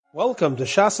Welcome to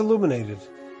Shas Illuminated.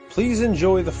 Please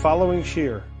enjoy the following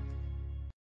shir.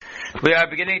 We are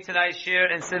beginning tonight's shir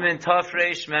in siman Tov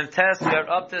Reish Mem Tes. We are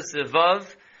up to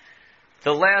Sevav.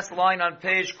 The last line on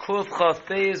page Kuf Chaf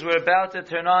Beis. We're about to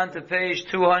turn on to page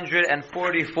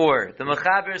 244. The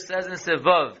Mechaber says in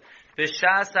Sevav,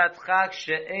 B'shas atchak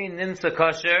she'ein nimtza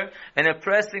kosher, in a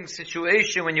pressing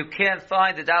situation when you can't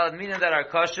find the dalad minim that are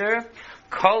kosher,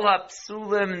 kol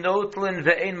ha'psulim notlin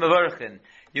ve'ein mevarchin.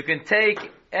 You can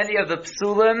take any of the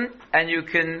psulim and you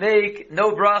can make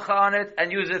no bracha on it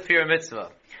and use it for your mitzvah.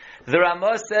 The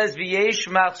Ramah says, V'yesh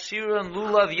machshirun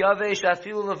lulav yavesh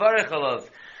afilu levarech alav.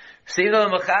 So even though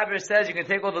the Mechaber says you can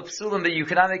take all the psulim but you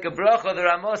cannot make a bracha, the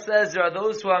Ramah says there are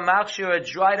those who are machshir a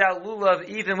dried out lulav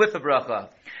even with a bracha.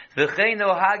 V'chein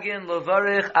nohagin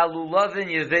levarech alulavin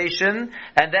yaveshin,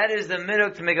 and that is the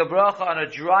minhag to make a bracha on a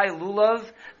dry lulav,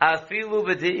 afilu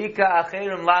b'deika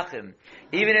acherim lachim.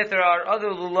 Even if there are other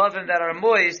lulavim that are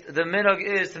moist, the minhag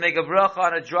is to make a bracha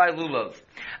on a dry lulav.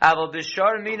 Aval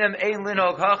b'shar minim ein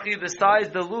linhag hachi, besides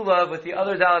the lulav with the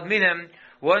other dalad minim,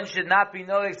 one should not be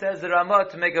noeg, says the Ramah,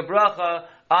 to make a bracha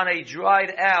on a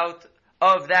dried out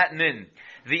of that min.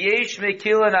 V'yesh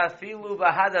mekilan afilu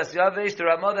b'hadas yavesh. The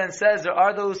Ramah then says there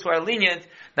are those who are lenient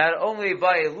not only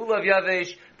by a lulav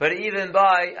yavesh, but even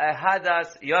by a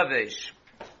hadas yavesh.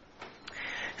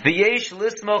 V'yesh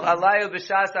lismoch alayu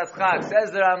b'shas atchak.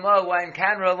 Says the Ramah, one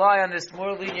can rely on this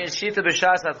more lenient shita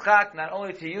b'shas atchak, not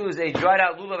only to use a dried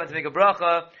out lulav and to make a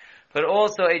bracha, but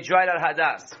also a dried out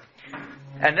hadas.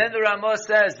 And then the Ramah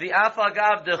says, "V'af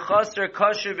agav de chaser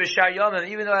kosher b'shar yomim."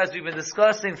 Even though, as we've been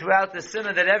discussing throughout the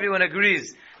siman, that everyone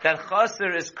agrees that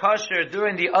chaser is kosher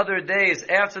during the other days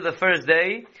after the first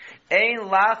day, ein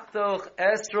lachtoch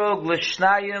esrog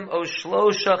l'shnayim o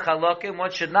shlosha chalakim.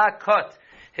 One should not cut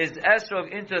his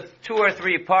esrog into 2 or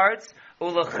 3 parts.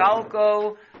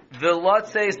 Ulachalko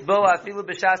v'lotzeis bo afilu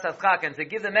b'shas atchak, and to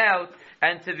give them out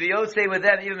and to be yotzei with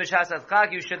them even b'shas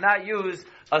atchak, you should not use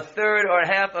a third or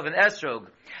half of an esrog.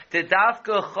 The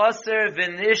dafka chaser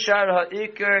v'nishar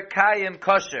ha'ikr kayim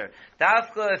kosher.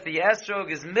 Dafka, if the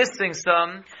esrog is missing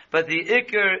some, but the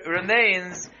ikr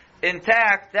remains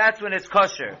intact, that's when it's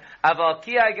kosher. Aval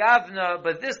ki agavna,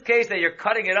 but this case that you're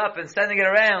cutting it up and sending it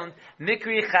around,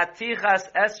 mikri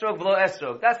chatichas esrog v'lo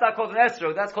esrog. That's not called an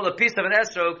esrog, that's called a piece of an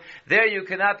esrog. There you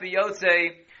cannot be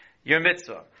yotzei your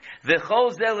mitzvah. The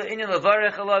chol zel inyan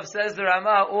levarech alav, says the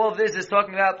Ramah, all this is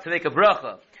talking about to make a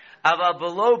bracha. Aval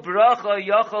below bracha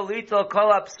yochol litol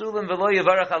kol ha'psulim v'lo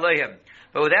yivarech aleihim.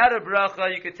 But without a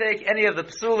bracha, you could take any of the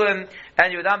psulim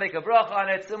and you would not make a bracha on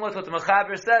it. Similar to what the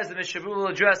Mechaber says, the Mishabur will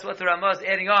address what the Ramah is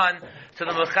adding on to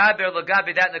the Mechaber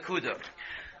Lagabi that Nakuda.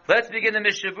 Let's begin the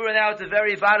Mishabur now at the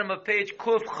very bottom of page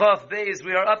Kuf Chaf Beis.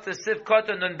 We are up to Sif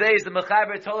Koton Nun Beis. The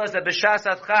Mechaber told us that B'shas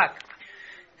Atchak,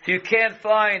 if you can't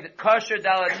find kosher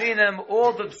dalad minim,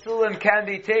 all the psulim can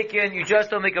be taken, you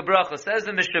just don't make a bracha. Says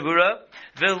the Mishabura,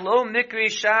 V'lo mikri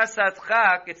shas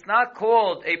atchak, it's not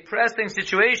called a pressing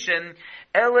situation,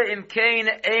 Ela imkein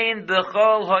ein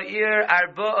b'chol ha'ir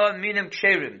arba'a minim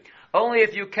ksherim. Only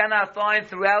if you cannot find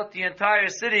throughout the entire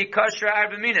city kosher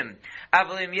arba minim.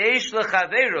 Avalim yesh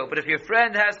lechaveru, but if your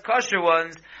friend has kosher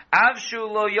ones, avshu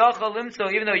lo yochal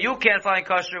limtzo, even though you can't find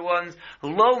kosher ones,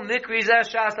 lo mikri zeh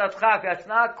shas atchak, that's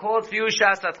not called for you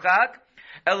shas atchak.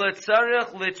 Ela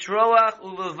tzarech litroach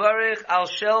ulevarich al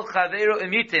shel chaveru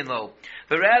imitin lo.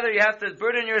 But rather you have to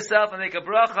burden yourself and make a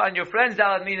bracha on your friend's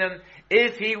dalad minim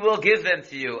if he will give them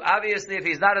to you. Obviously, if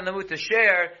he's not in the mood to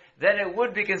share, then it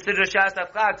would be considered shas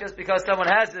atchak. Just because someone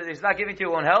has it, he's not giving to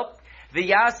you, won't help.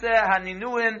 V'yaseh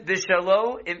haninuim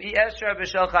b'shalo im iesher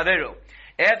b'shel chaveru.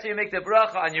 After you make the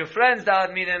bracha on your friend's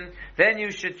dalad minim, then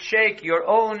you should shake your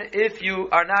own if you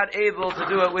are not able to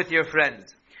do it with your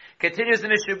friends. Continues the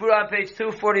Mishabur on page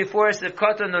 244, Sif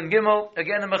Koton Nun Gimel.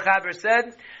 Again, the Mechaber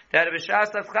said that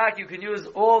b'shas atchak you can use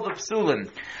all the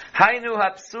psulim. Hainu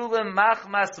ha'psulim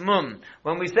machmas mum.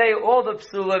 When we say all the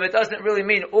psulim, it doesn't really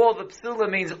mean all the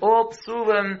psulim, means all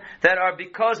psulim that are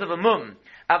because of a mum.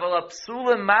 Aval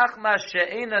ha'psulim machmas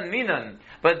she'enan minan.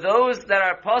 But those that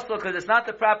are possible because it's not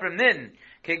the proper min,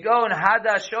 can go and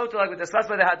hadas shota, like we discussed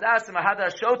by the hadasim, a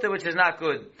hadas shota, which is not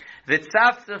good.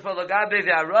 V'tzafta for lagabe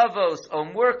v'aravos,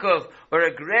 or murkov, or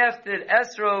a grafted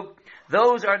esrog,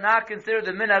 those are not considered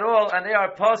the min at all, and they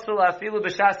are postul afilu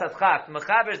b'shas atchak.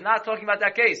 Mechaber is not talking about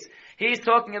that case. He's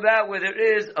talking about where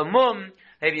there is a mum,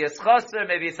 maybe it's chaser,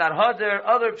 maybe it's arhader,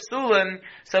 other psulim,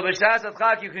 so b'shas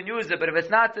atchak you can use it, but if it's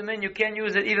not the min, you can't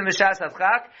use it even b'shas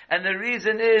atchak, and the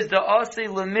reason is the osi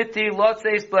limiti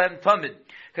lotzeis blem tamid.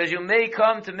 Because you may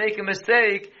come to make a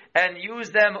mistake and use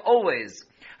them always.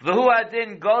 V'hu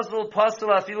adin gozl pasul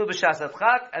afilu b'shas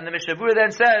atchak, and the Mishabur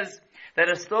then says that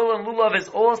a stolen lulav is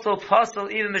also possible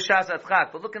even b'shas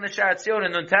adchak. But look in the Sha'ar Tzion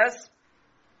in Nuntes.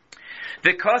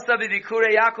 V'kosa b'vikure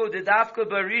Yaakov dedafka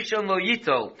barishon lo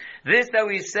yitol. This that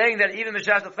we're saying that even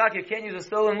b'shas adchak you can't use a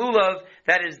stolen lulav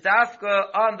that is dafka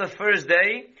on the first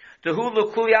day. The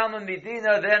hulu kuli alman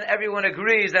midina, then everyone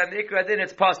agrees that mikra din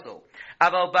it's possible.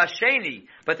 Aval basheni,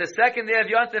 but the second day of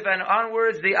Yontif and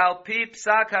onwards, the alpi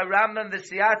psak harambam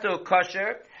v'siato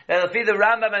kosher. And if the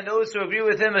Rambam and those who agree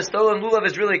with him, a stolen lulav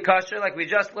is really kosher, like we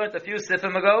just learned a few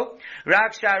sifim ago.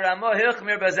 Rak Ramah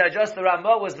hilchmir bazeh, just the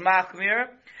Ramah was machmir.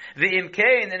 The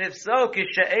imkain, and if so,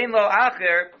 kishain lo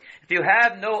acher. If you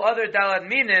have no other dalad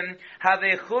minim, have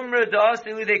a chumra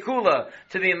da'asi lidekula.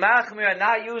 To be machmir and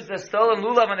not use the stolen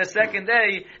lulav on the second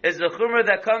day is the chumra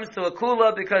that comes to a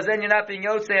kula, because then you're not being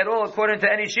yotze at all according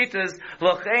to any shitas.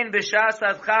 Lochein b'shas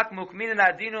adchak mukminin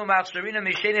adinu machsharina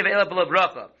misheni ve'ela b'la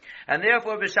bracha. And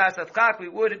therefore b'shas adchak we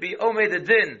would be omei the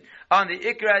din on the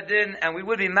ikra din, and we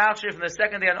would be machshir from the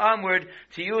second day and onward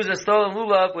to use a stolen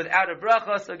lulav without a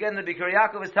bracha. So again, the Bikur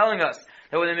Yaakov is telling us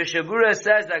that when the Mishabura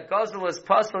says that Gazal is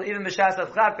possible even b'shas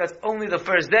adchak, that's only the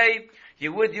first day.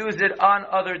 You would use it on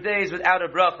other days without a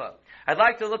bracha. I'd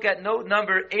like to look at note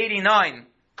number 89.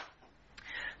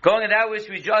 Going on that which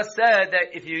we just said,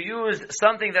 that if you use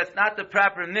something that's not the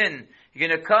proper min, you're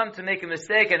going to come to make a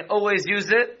mistake and always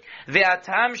use it.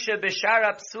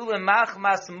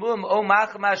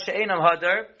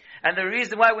 And the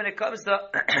reason why when it comes to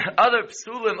other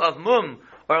psulim of mum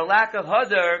or lack of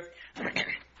hadar,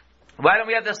 why don't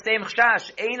we have the same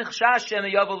chshash?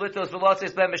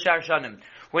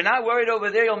 We're not worried over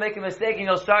there you'll make a mistake and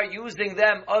you'll start using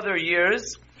them other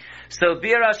years. So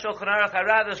Bira Shulchan Aruch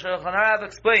Harav, the Shulchan Aruch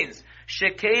explains,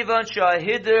 Shekevan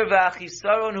Shahidir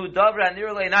v'Achisaron Hu Davra Nir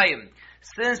Leinayim.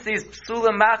 Since these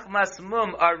psulim machmas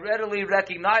mum are readily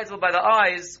recognizable by the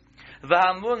eyes,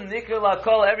 v'hamum nikr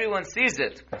lakol, everyone sees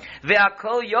it.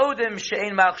 V'akol yodim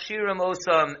she'ein machshirim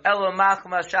osam elo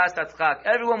machmas shas adchak.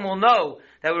 Everyone will know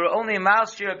that we're only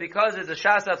machshir because it's a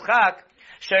shas adchak.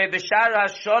 We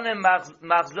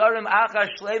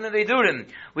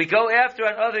go after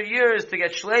on other years to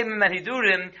get shleimim and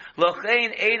hidurim.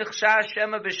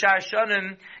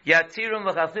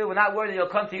 We're not worried that you'll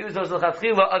come to use those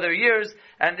l'chatchila other years,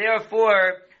 and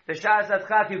therefore the shas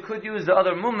adchak you could use the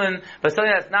other mumen, but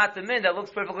something that's not the min that looks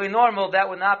perfectly normal, that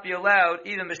would not be allowed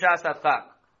even b'shas adchak.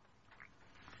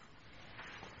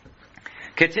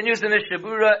 Continues the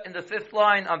Mishabura in the 5th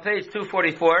line on page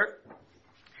 244.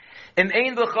 If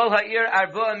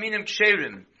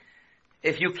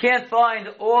you can't find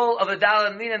all of the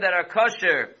dalad minim that are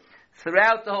kosher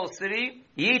throughout the whole city,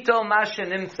 yito masha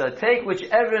nimsa, take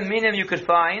whichever minim you could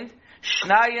find.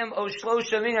 Shnayim o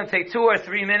shlosha minim, take 2 or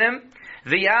 3 minim.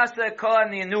 V'yasa kol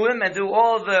ninuim, and do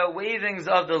all the wavings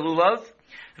of the lulav.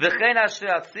 V'chein asher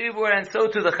atzibur, and so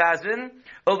to the chazan.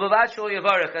 U'bavad shel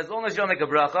yavarech, as long as you make a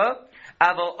bracha.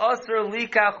 Aval aser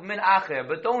likach min acher,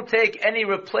 but don't take any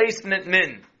replacement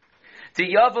min. The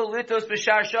yavel litos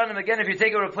b'shar shanim. Again, if you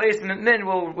take a replacement min,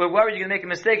 we're worried you're going to make a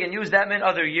mistake and use that min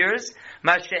other years.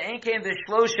 Masha'en came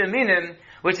b'shlosha minim,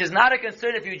 which is not a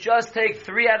concern if you just take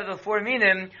 3 out of the 4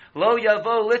 minim. Lo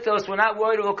yavo litos, we're not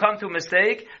worried it will come to a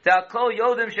mistake. Da'kol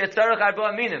yodim she'etzarech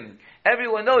arba minim.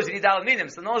 Everyone knows you need dalad minim,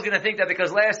 so no one's going to think that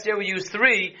because last year we used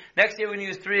 3, next year we're going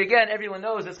to use 3 again. Everyone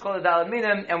knows it's called a dalad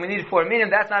minim, and we need 4 minim.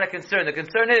 That's not a concern. The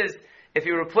concern is if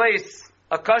you replace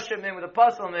a kosher min with a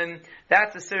pasul min,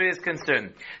 that's a serious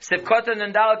concern. Sivkota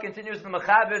Nandala continues the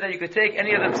mechaber that you could take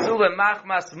any of the psulim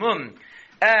machmas mum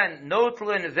and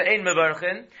notlin ve'ein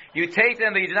mevarchin. You take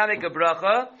them, but you do not make a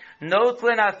bracha.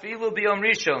 Notlin afilu biyom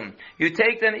rishon. You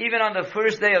take them even on the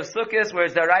first day of Sukkot, where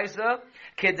it's daraisa.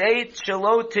 Kedei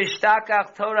shelo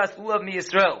tishtakach toras lulav mi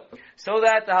Yisrael, so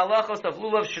that the halachos of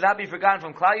lulav should not be forgotten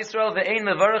from Klal Yisrael. Ve'ein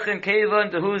mevarchin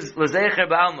kevan tehuz lezecher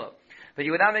ba'alma. But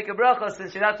you would not make a bracha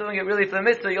since you're not doing it really for the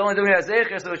mitzvah. You're only doing it as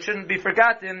zecher, so it shouldn't be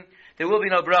forgotten. There will be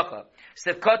no bracha.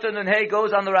 Sefkata Nunhei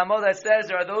goes on the Ramah that says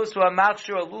there are those who are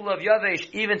machshir or lulav yavesh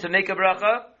even to make a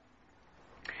bracha.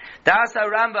 Das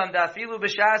Rambam dafilu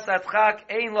b'shas atchak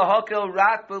ein lahakel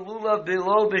rak belulav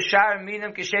below b'shar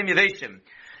minim kishem yaveshim.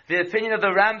 The opinion of the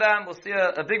Rambam, we'll see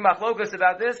a big machlokas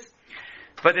about this.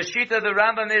 But the shita of the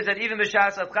Rambam is that even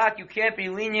b'shas adchak you can't be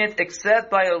lenient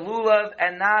except by a lulav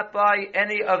and not by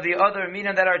any of the other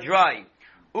minim that are dry.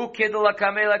 Ukidul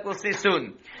akamei, like we'll see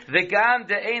soon. V'gam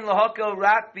de'ein lahakel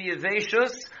rak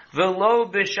b'yaveshus v'lo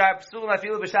b'shar psul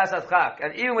afilu b'shas adchak.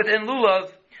 And even within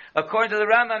lulav, according to the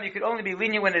Rambam, you could only be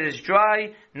lenient when it is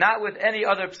dry, not with any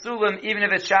other psulim, even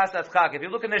if it's shas adchak. If you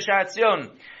look in the Sha'ar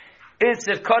Tzion, In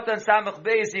Sivkot and Samach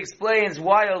Beis, he explains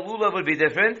why a lulav would be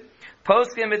different.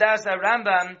 Poskim Midas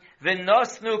Rambam,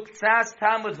 V'nosnu K'tzas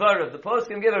Tamud Varav. The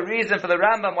poskim give a reason for the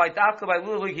Rambam why Dafka by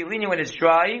lulav Hilini when it's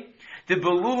dry. The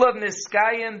Belulav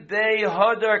Niskayim Bei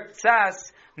Hodar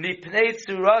K'tzas Mipnei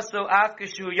Tzuraso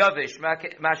Afkeshu Yavish.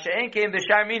 Masha'en came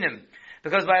B'shar Minim.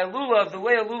 Because by a lulav, the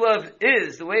way a lulav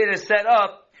is, the way it is set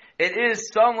up, it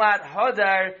is somewhat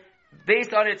hodar,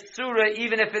 based on its surah,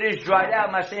 even if it is dried out,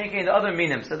 Masha'en came the other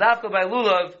minim. So Dafka by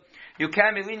lulav, you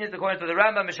can be lenient according to the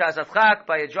Rambam, Mishas Atchak,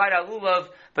 by a dried out lulav,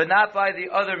 but not by the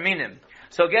other minim.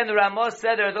 So again, the Ramos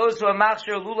said there are those who are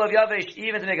machshir lulav yavesh,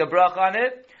 even to make a brach on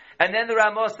it. And then the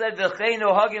Ramos said,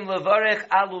 V'cheinu hagim levarech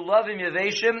alulavim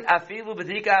yaveshim, afilu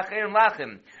b'dika acherim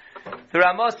lachim. The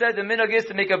Ramos said the minhag is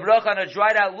to make a brach on a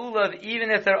dried out lulav,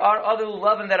 even if there are other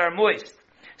lulavim that are moist.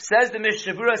 Says the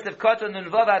Mishabura Sivkot and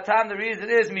Nunvav Atam, the reason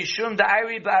is Mishum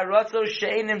Da'iri Ba'aratzo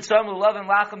She'enim Tzom Lulavim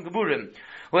Lachem Geburim.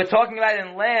 We're talking about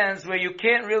in lands where you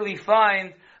can't really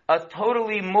find a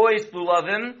totally moist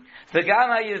lulavim. The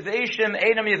Gama Yeveshim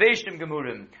Einam Yeveshim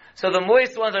Gemurim. So the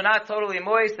moist ones are not totally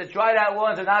moist, the dried out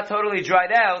ones are not totally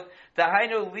dried out. The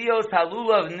Hainu Leos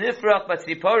Halulav Nifrach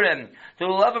Batziporim. The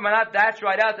lulavim are not that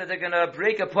dried out that they're going to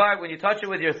break apart when you touch it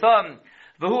with your thumb.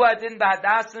 The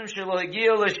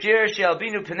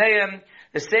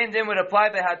same thing would apply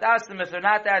by hadasim. If they're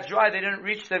not that dry, they didn't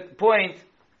reach the point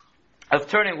of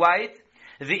turning white.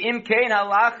 Since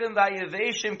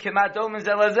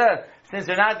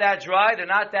they're not that dry, they're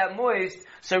not that moist,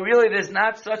 so really there's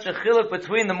not such a chiluk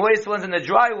between the moist ones and the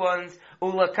dry ones.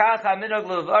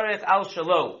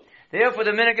 Therefore,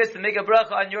 the minhag is to make a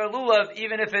bracha on your lulav,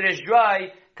 even if it is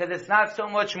dry, because it's not so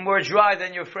much more dry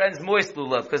than your friend's moist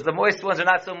lulav, because the moist ones are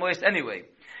not so moist anyway.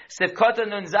 Sivkota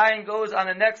Nun Zayin goes on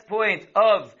the next point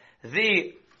of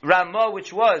the Ramah,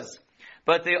 which was,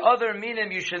 but the other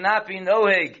minim you should not be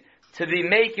noheg to be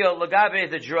mekil lagabe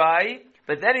the dry,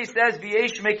 but then he says,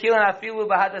 V'yesh mekilan afilu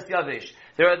b'hadas yavish.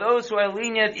 There are those who are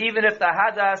lenient even if the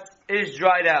hadas is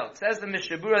dried out. Says the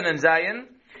Mishabura Nun Zayin,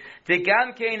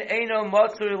 Again,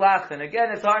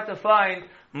 it's hard to find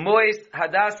moist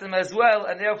hadasim as well,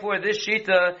 and therefore this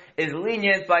shita is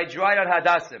lenient by dried out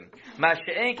hadasim.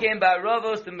 Masha'en came by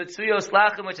aravos, the mitzuyos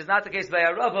lachim, which is not the case by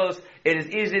aravos, it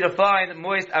is easy to find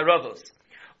moist aravos.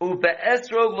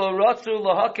 Ube'esrog lo rotzu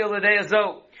lohakil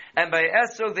l'deyazo. And by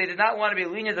esrog, they did not want to be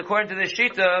lenient according to this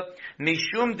shita,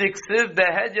 mishum diksiv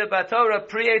behedya batorah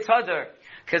pri'et hadar.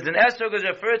 Because an esrog is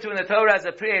referred to in the Torah as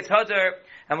a pri'et hadar,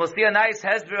 and we'll see a nice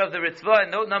hesber of the Ritzvah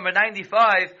in note number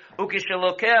 95,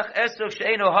 ukishalokech esrog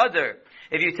she'eno hadar.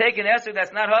 If you take an esrog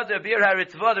that's not hadar, bir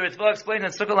ha-Ritzvah, the Ritzvah explains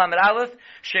in Sukkah Lamed Aleph,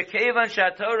 shekevan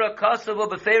sha'torah kasavu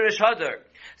b'ferish hadar.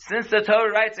 Since the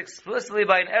Torah writes explicitly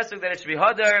by an esrog that it should be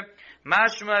hadar,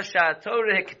 mashma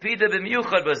sha'torah hikpida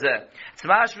b'miyuchad b'zeh. It's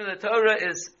mashma the Torah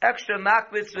is extra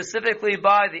makbid specifically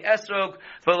by the esrog,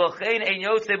 v'lochein ein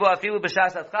yotzei bo afilu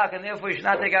b'shas atchak, and therefore you should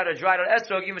not take out a dried out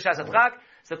esrog, even b'shas atchak.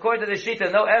 So according to the shita,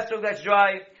 no esrog that's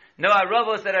dry, no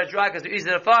aravos that are dry because they're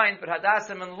easy to find, but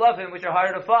hadasim and lavim, which are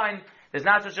harder to find, there's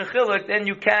not such a chiluk, then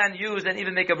you can use and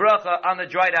even make a bracha on the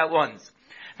dried out ones.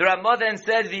 The Ramah then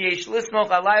said, v'yesh lismoch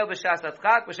alayu b'shas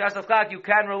atchak, b'shas atchak you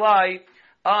can rely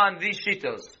on these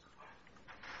shitos.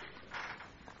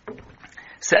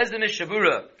 Says the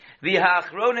Mishabura,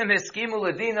 v'ha'achronim hiskimu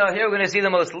ladina, here we're going to see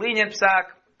the most lenient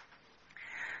psak.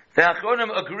 The Achronim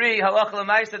agree, halach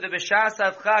l'maisa, the b'shas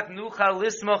atchak nuchal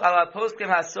lismoch ala poskim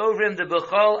hasovrim de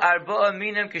b'chol arba'a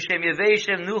minim kishem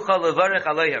yeveshim nuchal levarech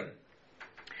alayhim.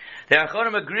 The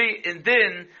Achronim agree in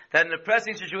din that in a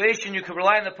pressing situation you can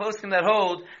rely on the poskim that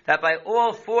hold that by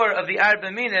all four of the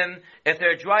arba minim, if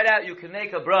they're dried out, you can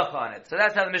make a brach on it. So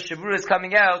that's how the Mishabura is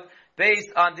coming out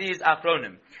based on these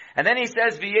Achronim. And then he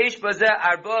says, v'yesh bazeh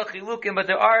arba chilukim, but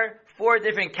there are four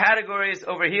different categories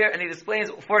over here, and he explains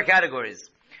four categories.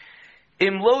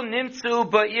 Imlo nimtzu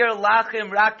ba'ir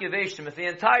lachim rak yeveshim. If the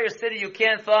entire city you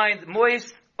can't find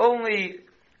moist, only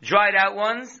dried out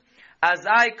ones,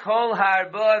 azai kol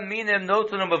harba minim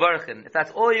notunum bavarchin. If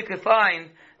that's all you can find,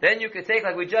 then you could take,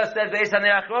 like we just said, based on the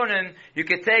Achronim, you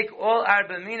could take all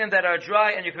arba minim that are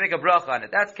dry and you can make a brach on it.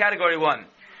 That's category one.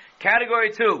 Category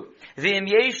two, v'im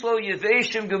yeshlo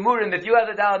yeveshim gemurim. If you have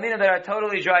the dalaminim that are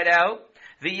totally dried out,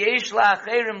 v'yesh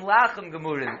la'acherim lachem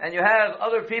gemurim, and you have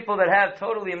other people that have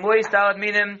totally moist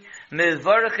dalaminim,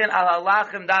 mizvarachin al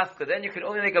halachem dafka. Then you can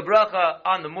only make a bracha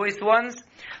on the moist ones.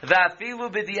 V'afilu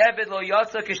b'di'evet lo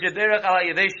yotza kisheberach al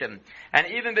yeveshim. And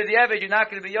even b'di'evet, you're not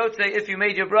going to be yotze if you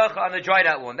made your bracha on the dried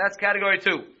out one. That's category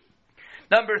two.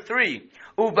 Number three,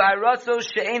 u'ba'aratzo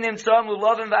she'enim tzom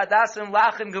lulavim v'adasim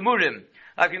lachem gemurim.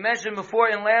 Like we mentioned before,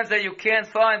 in lands that you can't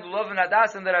find lulav and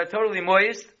hadasim that are totally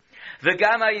moist,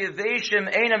 V'gama yeveshim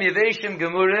einam yeveshim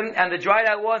gemurim, and the dried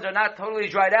out ones are not totally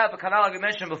dried out, but kanal like we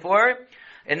mentioned before.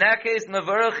 In that case,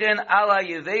 mevarachin ala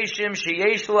yeveshim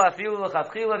sheyeshlu afilu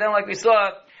l'chatchila. Then, like we saw,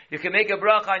 you can make a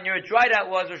bracha on your dried out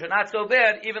ones, which are not so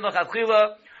bad, even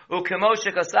l'chatchila. Ukemo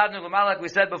shekasavnu l'mal, like we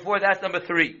said before. That's number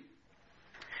 3.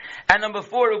 And number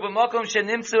 4, u'b'makom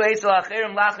shenimtzu eisel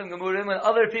acherim lachem gemurim, when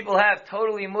other people have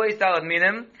totally moist alad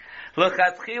minim.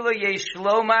 L'chatchila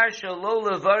yeshlomar shalo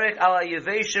levarich ala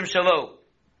yeveshim shalo.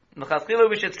 L'chatchila,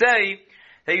 we should say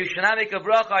that you should not make a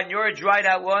bracha on your dried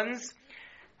out ones.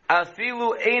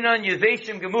 Afilu einon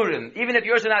yeveshim gemurim. Even if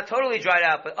yours are not totally dried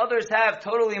out, but others have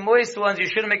totally moist ones, you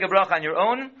shouldn't make a bracha on your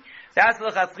own. That's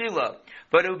l'chatchila.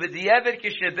 But ubediyevet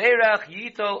kisheberach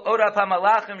yito ora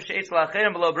pamalachim sheitz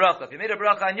lacherim below bracha. If you made a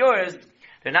bracha on yours,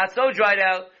 they're not so dried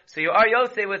out, so you are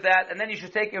yotze with that, and then you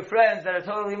should take your friends that are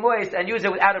totally moist and use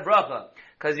it without a bracha,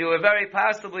 because you were very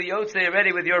possibly yotze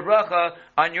already with your bracha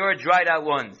on your dried out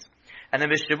ones. And the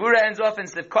Mishabura ends off in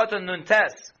Sivkoton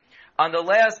Nuntes, on the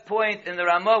last point in the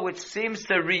Ramah, which seems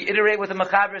to reiterate what the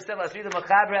Mechaber said. Let's read the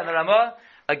Mechaber and the Ramah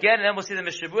again, and then we'll see the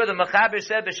Mishabura. The Mechaber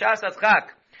said, B'shas Atzchak,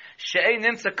 She'ei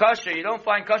nimtza kosher, you don't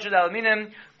find kosher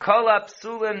dalminim, kol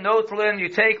psulim notlin, you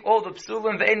take all the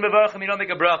psulim, ve'ein bevarachim, you don't make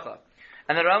a bracha.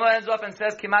 And the Rama ends off and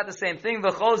says, Kimat the same thing,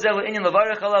 v'chol zeh le'inyan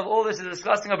levarach alav, all this is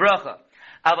discussing a bracha.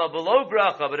 Aval below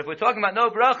bracha, but if we're talking about no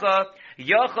bracha,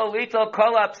 yachol lital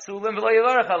kol psulim v'lo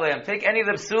yivarach aleim. Take any of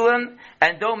the psulim,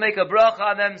 and don't make a bracha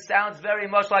on them, sounds very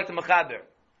much like the Mechaber.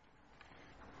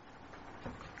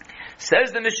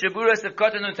 Says the Mishaburas of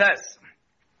Kotan Nuntes,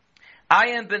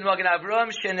 Ayin bin Magen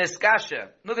Avram sheniskasha.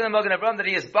 Look at the Magen Avram that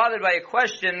he is bothered by a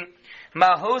question.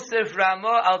 Mahosef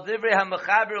Ramah al divrei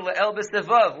haMechaber le'el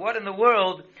b'Sevav. What in the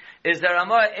world is the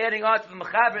Ramah adding on to the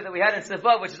Mechaber that we had in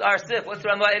Sevav, which is our Sif? What's the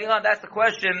Ramah adding on? That's the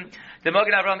question the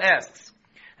Magen Avram asks.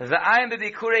 The Ayin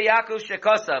b'Bikurei Yaakov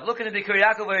shekosav. Look at the Bikurei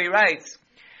Yaakov where he writes,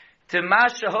 to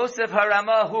Masha Hosef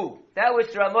haRamah hu. That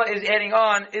which the Ramah is adding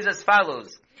on is as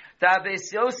follows. The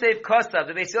Beis Yosef Kostav.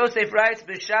 The Beis Yosef writes,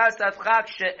 B'shas Atzchak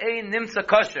she'ein nimtza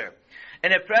kosher.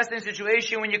 In a pressing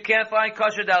situation when you can't find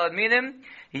kosher dalad minim,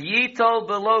 yitol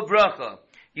below bracha.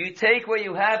 You take what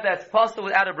you have that's possible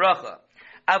without a bracha.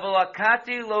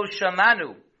 Avalakati lo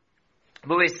shamanu.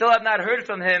 But we still have not heard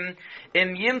from him.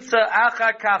 Im yimtza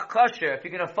achar kach kosher. If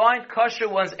you're going to find kosher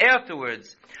ones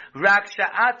afterwards. Rak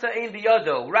sha'ata ein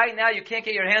biyodo. Right now you can't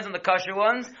get your hands on the kosher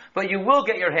ones, but you will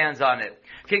get your hands on it.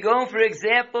 Kigon, for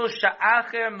example,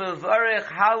 sha'acher mevarech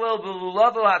halal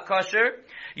b'lulav ha'kosher.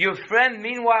 Your friend,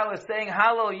 meanwhile, is saying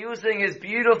halal using his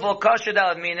beautiful kosher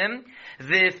dalad minim.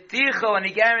 V'ifticho, and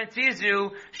he guarantees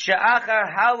you,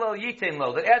 sha'achar halal yitin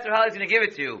lo. That after halal he's going to give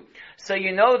it to you. So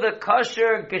you know the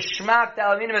kosher geshmak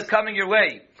dalad minim is coming your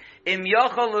way. Im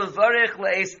yochol levarech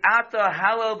le'es ata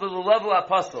halal b'lulav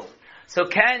ha'apostle. So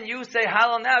can you say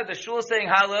halal now? The shul is saying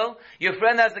halal. Your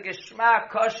friend has the geshmak,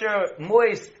 kosher,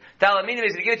 moist dalaminim.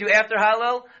 He's going to give it to you after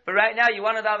halal. But right now you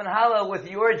want to daven halal with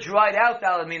your dried out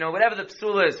dalaminim, whatever the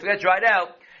psul is. Forget dried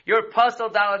out. Your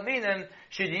pasal dalaminim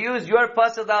should use your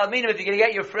pasal dalaminim if you're going to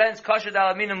get your friend's kosher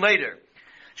dalaminim later.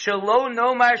 Shelo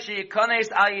nomar she'yikanes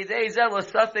al yidei zeh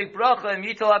l'safek bracha im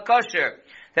yitel hakosher.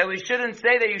 That we shouldn't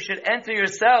say that you should enter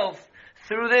yourself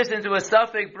through this into a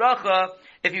safek bracha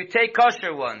if you take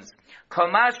kosher ones.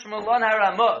 Kamash Malon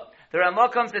HaRamah. The Ramah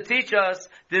comes to teach us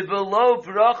the below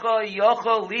bracha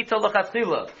yochol lita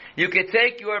l'chatchila. You can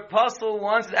take your pasul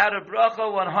ones out of bracha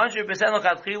 100%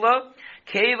 l'chatchila.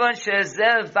 Kevan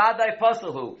shezeh vaday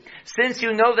pasulhu. Since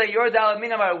you know that your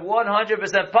dalaminim are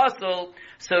 100% pasul,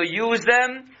 so use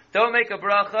them. Don't make a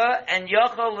bracha and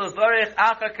yochol levarich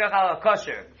achar kach al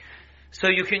kosher. So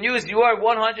you can use your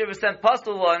 100%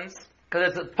 pasul ones.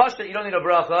 Because it's pasha, you don't need a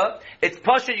bracha. It's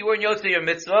pasha, you weren't yotze your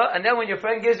mitzvah. And then when your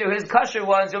friend gives you his kosher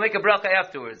ones, you'll make a bracha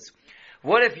afterwards.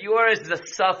 What if yours is a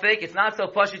suffix? It's not so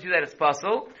pasha to you that it's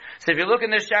pasul. So if you look in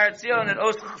the Sha'ar Tzion and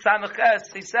Os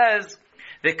Samach, he says,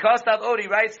 the Kostav Ori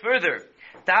writes further,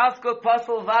 Ta'afko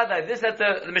pasul vaday. This that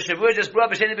the Mishavur just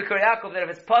brought, B'sheni B'Kur Yaakov, that if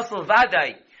it's pasul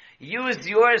vaday, use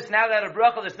yours now that a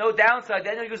bracha, there's no downside.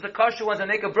 Then you'll use the kosher ones and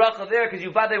make a bracha there because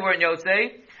you vaday weren't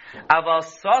yotze. Aval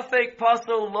safek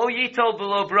pasul lo yitol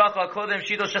below bracha kodem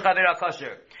shidol shechaver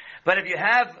kosher. But if you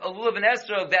have a lulav and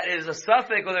esrog that is a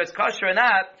safek, whether it's kosher or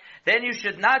not, then you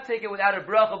should not take it without a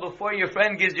bracha before your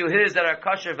friend gives you his that are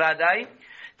kosher vaday.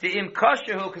 The im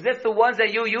kosher, because if the ones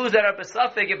that you use that are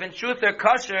besafek, if in truth they're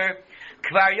kosher,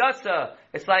 Kvar yotza.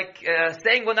 It's like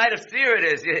saying what night of seer it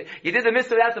is. You did the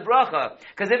mitzvah without the bracha.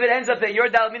 Because if it ends up that your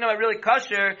daled minim are really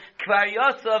kosher, kvar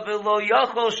yotza v'lo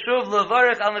yochol shuv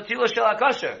levarech al natila shel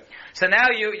hakosher. So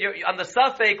now you're on the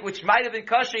suffix, which might have been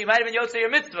kosher, you might have been yotza your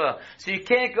mitzvah. So you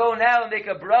can't go now and make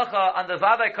a bracha on the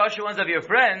vaday kosher ones of your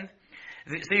friend.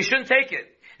 So you shouldn't take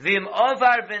it. V'im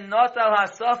ovar v'notal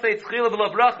ha-suffix chila v'lo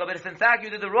bracha. But if in fact you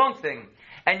did the wrong thing,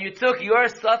 and you took your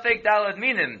suffix dalad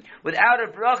minim without a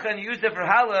bracha and used it for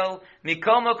halal,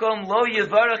 mikol makom lo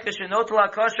yivarach yishenotel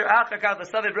ha-kosher achakal the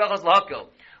suffix brachos lahakil.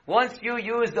 Once you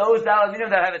use those dalad minim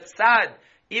that have a tzad,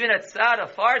 even a tzad, a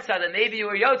far tzad, that maybe you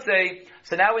were yotzei,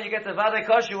 so now when you get the vaday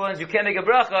kosher ones, you can't make a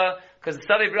bracha, because the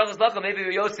suffix brachos lahakil, maybe you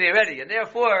were yotzei already. And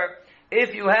therefore,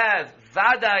 if you have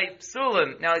vaday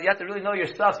psulim, now you have to really know your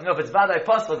stuff to know if it's vaday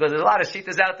pasul, because there's a lot of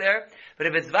shitas out there. But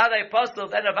if it's vaday pasul,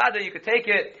 then a vaday, you could take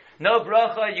it, no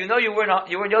bracha, you know you weren't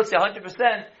yotzei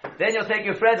 100%, then you'll take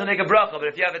your friends and make a bracha. But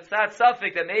if you have a tzad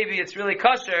suffix that maybe it's really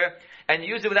kosher, and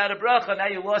you use it without a bracha, now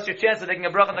you lost your chance of making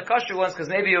a bracha on the kosher ones, because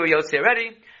maybe you were yotzei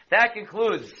already. That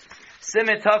concludes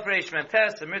Siman Tov Reish Mem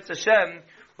Tes, and Mirz Hashem,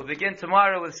 we'll begin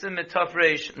tomorrow with Siman Tov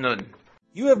Reish Nun.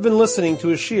 You have been listening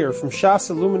to a shiur from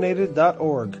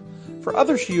shasilluminated.org. For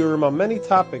other shiurim on many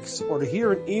topics, or to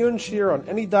hear an Iyun shiur on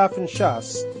any daf in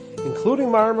Shas, including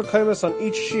Mara Mekaymas on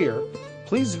each shiur,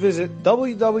 please visit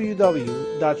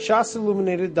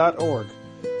www.shasilluminated.org.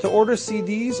 To order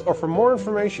CDs or for more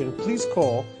information, please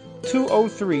call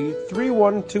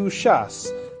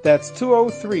 203-312-SHAS. That's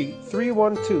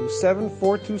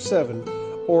 203-312-7427,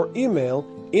 or email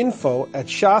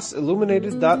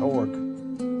info@shasilluminated.org.